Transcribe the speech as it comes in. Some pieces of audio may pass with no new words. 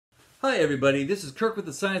Hi everybody, this is Kirk with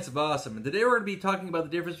the Science of Awesome, and today we're going to be talking about the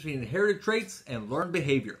difference between inherited traits and learned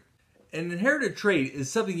behavior. An inherited trait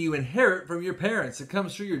is something you inherit from your parents. It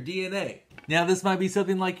comes through your DNA. Now this might be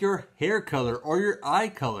something like your hair color or your eye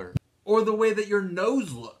color or the way that your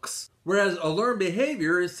nose looks. Whereas a learned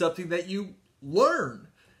behavior is something that you learn.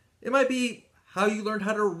 It might be how you learned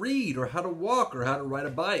how to read or how to walk or how to ride a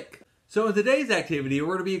bike. So in today's activity, we're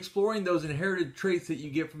going to be exploring those inherited traits that you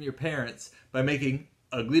get from your parents by making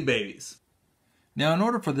ugly babies. Now, in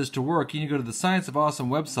order for this to work, you need to go to the Science of Awesome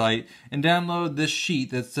website and download this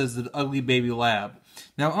sheet that says the Ugly Baby Lab.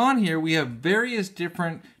 Now, on here, we have various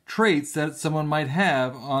different traits that someone might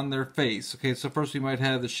have on their face. Okay, so first we might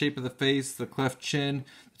have the shape of the face, the cleft chin,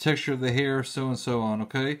 the texture of the hair, so and so on,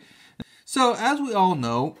 okay? So, as we all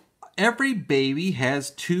know, every baby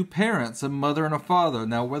has two parents, a mother and a father.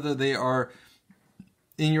 Now, whether they are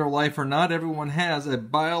in your life or not, everyone has a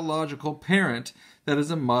biological parent that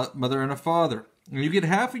is a mother and a father. You get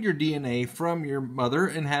half of your DNA from your mother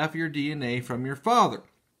and half of your DNA from your father.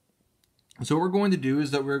 So what we're going to do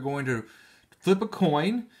is that we're going to flip a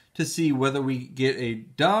coin to see whether we get a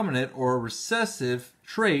dominant or a recessive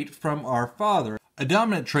trait from our father. A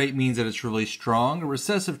dominant trait means that it's really strong. A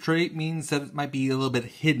recessive trait means that it might be a little bit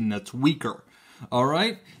hidden, it's weaker.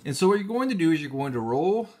 Alright? And so what you're going to do is you're going to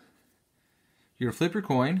roll, you're going to flip your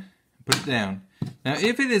coin, put it down. Now,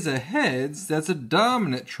 if it is a heads, that's a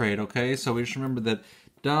dominant trait, okay? So we just remember that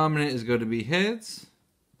dominant is going to be heads.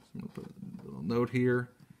 I'm going to put a little note here.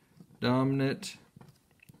 Dominant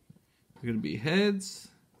is going to be heads.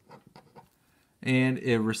 And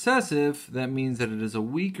a recessive, that means that it is a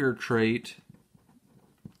weaker trait.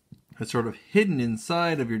 It's sort of hidden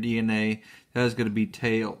inside of your DNA. That is going to be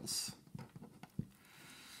tails.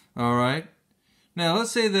 All right. Now,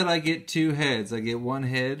 let's say that I get two heads. I get one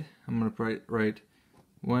head. I'm going to write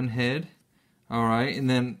one head. All right. And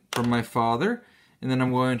then from my father. And then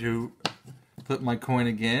I'm going to flip my coin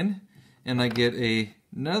again. And I get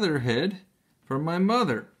another head from my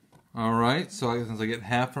mother. All right. So since I get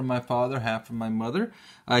half from my father, half from my mother,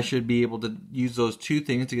 I should be able to use those two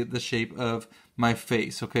things to get the shape of my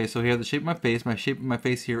face. Okay. So here, the shape of my face. My shape of my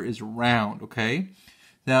face here is round. Okay.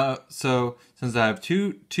 Now, so since I have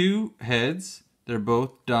two heads, they're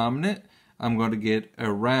both dominant, I'm going to get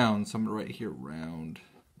a round. So I'm going to write here, round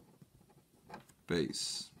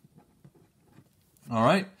face. All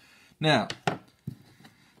right. Now,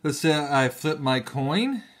 let's say I flip my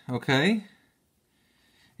coin, okay?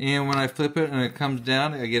 And when I flip it and it comes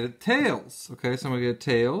down, I get a tails. Okay, so I'm going to get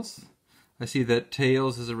tails. I see that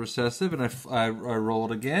tails is a recessive, and I roll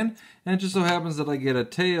it again. And it just so happens that I get a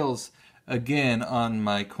tails again on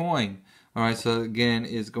my coin. All right, so again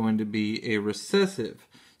is going to be a recessive.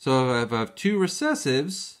 So if I have two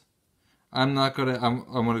recessives, I'm going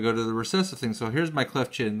to go to the recessive thing. So here's my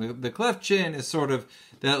cleft chin. The cleft chin is sort of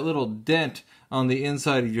that little dent on the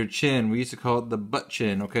inside of your chin. We used to call it the butt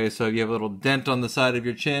chin. Okay, so if you have a little dent on the side of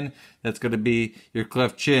your chin, that's going to be your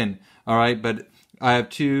cleft chin. All right, but I have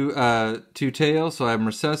two tails, so I'm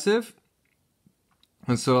recessive.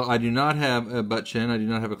 And so I do not have a butt chin. I do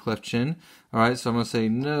not have a cleft chin. All right, so I'm going to say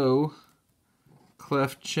no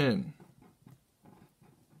cleft chin.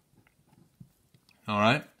 All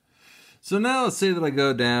right. So now let's say that I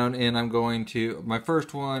go down and I'm going to, my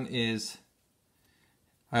first one is,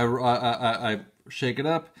 I shake it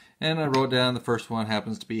up and I wrote down the first one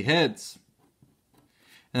happens to be heads.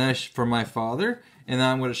 And that's for my father. And then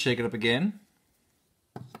I'm going to shake it up again.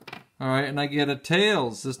 All right, and I get a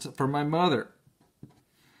tails this for my mother.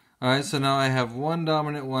 All right, so now I have one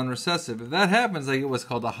dominant, one recessive. If that happens, I get what's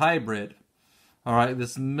called a hybrid. All right,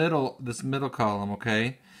 this middle column,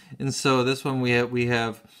 okay? And so this one we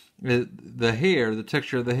have the hair, the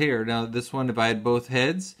texture of the hair. Now this one, if I had both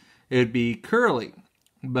heads, it would be curly.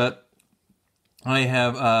 But I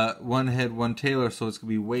have one head, one tail, so it's going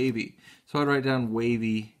to be wavy. So I'd write down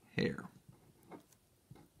wavy hair.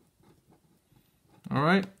 All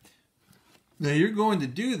right. Now you're going to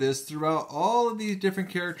do this throughout all of these different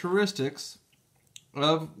characteristics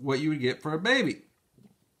of what you would get for a baby.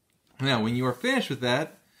 Now when you are finished with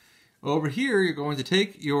that, over here you're going to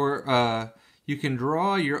take your, you can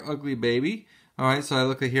draw your ugly baby. Alright, so I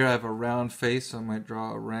look at here, I have a round face, so I might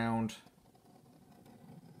draw a round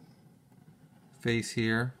face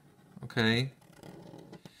here. Okay.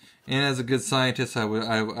 And as a good scientist, I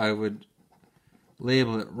would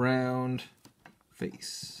label it round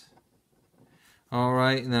face.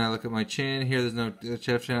 Alright, and then I look at my chin here, there's no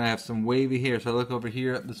chin, I have some wavy hair, so I look over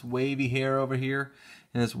here at this wavy hair over here,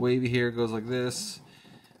 and this wavy hair goes like this.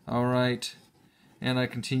 Alright, and I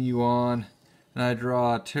continue on, and I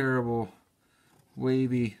draw a terrible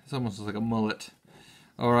wavy, it's almost like a mullet.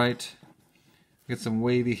 All right. Get some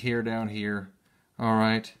wavy hair down here. All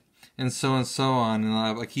right. And so on. And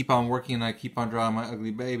I keep on working and I keep on drawing my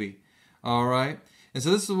ugly baby. All right. And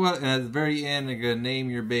so this is what, and at the very end, I'm going to name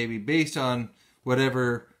your baby based on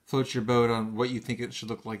whatever floats your boat on what you think it should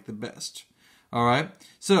look like the best. All right.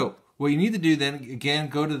 So what you need to do then, again,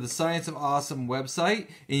 go to the Science of Awesome website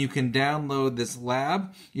and you can download this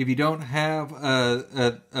lab. If you don't have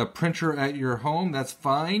a printer at your home, that's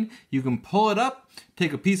fine. You can pull it up,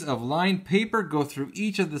 take a piece of lined paper, go through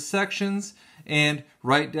each of the sections, and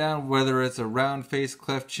write down whether it's a round face,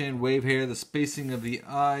 cleft chin, wave hair, the spacing of the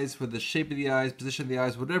eyes, with the shape of the eyes, position of the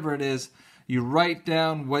eyes, whatever it is. You write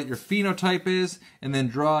down what your phenotype is and then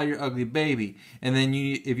draw your ugly baby. And then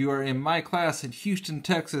if you are in my class in Houston,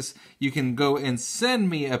 Texas, you can go and send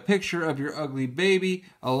me a picture of your ugly baby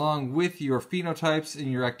along with your phenotypes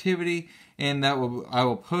and your activity, and I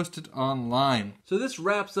will post it online. So this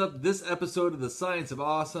wraps up this episode of the Science of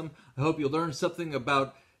Awesome. I hope you learned something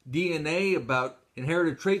about DNA, about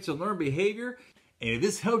inherited traits and learned behavior. And if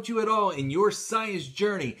this helped you at all in your science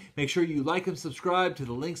journey, make sure you like and subscribe to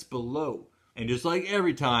the links below. And just like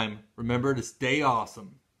every time, remember to stay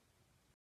awesome.